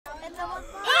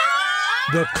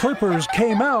The Clippers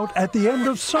came out at the end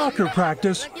of soccer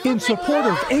practice in support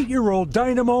of 8-year-old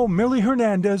dynamo Mili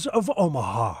Hernandez of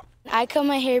Omaha. I cut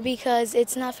my hair because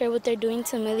it's not fair what they're doing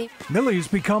to Mili. Mili's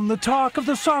become the talk of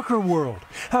the soccer world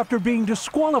after being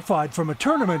disqualified from a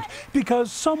tournament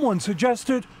because someone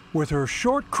suggested with her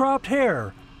short cropped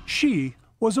hair, she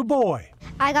was a boy.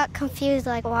 I got confused,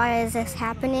 like, why is this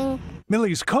happening?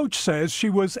 Mili's coach says she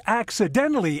was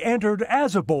accidentally entered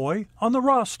as a boy on the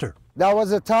roster. That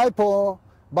was a typo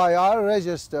by our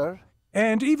register.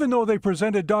 And even though they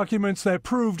presented documents that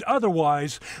proved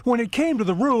otherwise, when it came to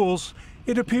the rules,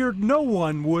 it appeared no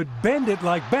one would bend it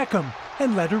like Beckham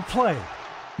and let her play.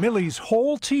 Mili's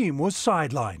whole team was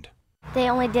sidelined. They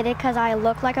only did it because I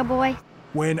look like a boy.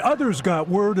 When others got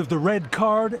word of the red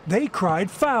card, they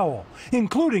cried foul,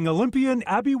 including Olympian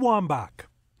Abby Wambach.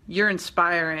 You're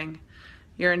inspiring.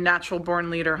 You're a natural-born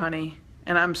leader, honey,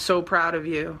 and I'm so proud of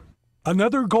you.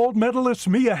 Another gold medalist,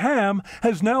 Mia Hamm,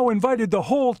 has now invited the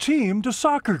whole team to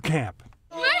soccer camp.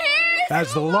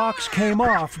 As the locks came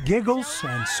off, giggles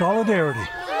and solidarity.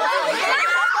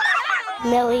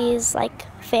 Mili's like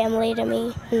family to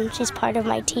me, and she's part of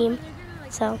my team.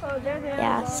 So,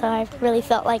 yeah, so I really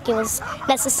felt like it was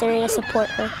necessary to support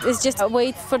her. It's just a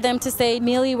way for them to say,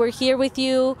 Mili, we're here with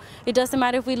you. It doesn't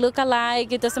matter if we look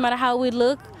alike. It doesn't matter how we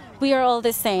look. We are all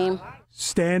the same.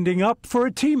 Standing up for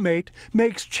a teammate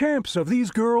makes champs of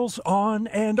these girls on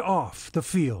and off the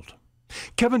field.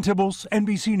 Kevin Tibbles,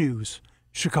 NBC News,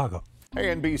 Chicago.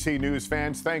 Hey, NBC News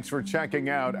fans, thanks for checking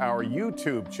out our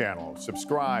YouTube channel.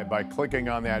 Subscribe by clicking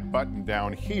on that button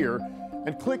down here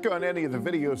and click on any of the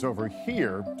videos over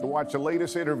here to watch the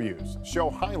latest interviews, show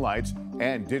highlights,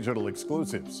 and digital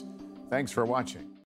exclusives. Thanks for watching.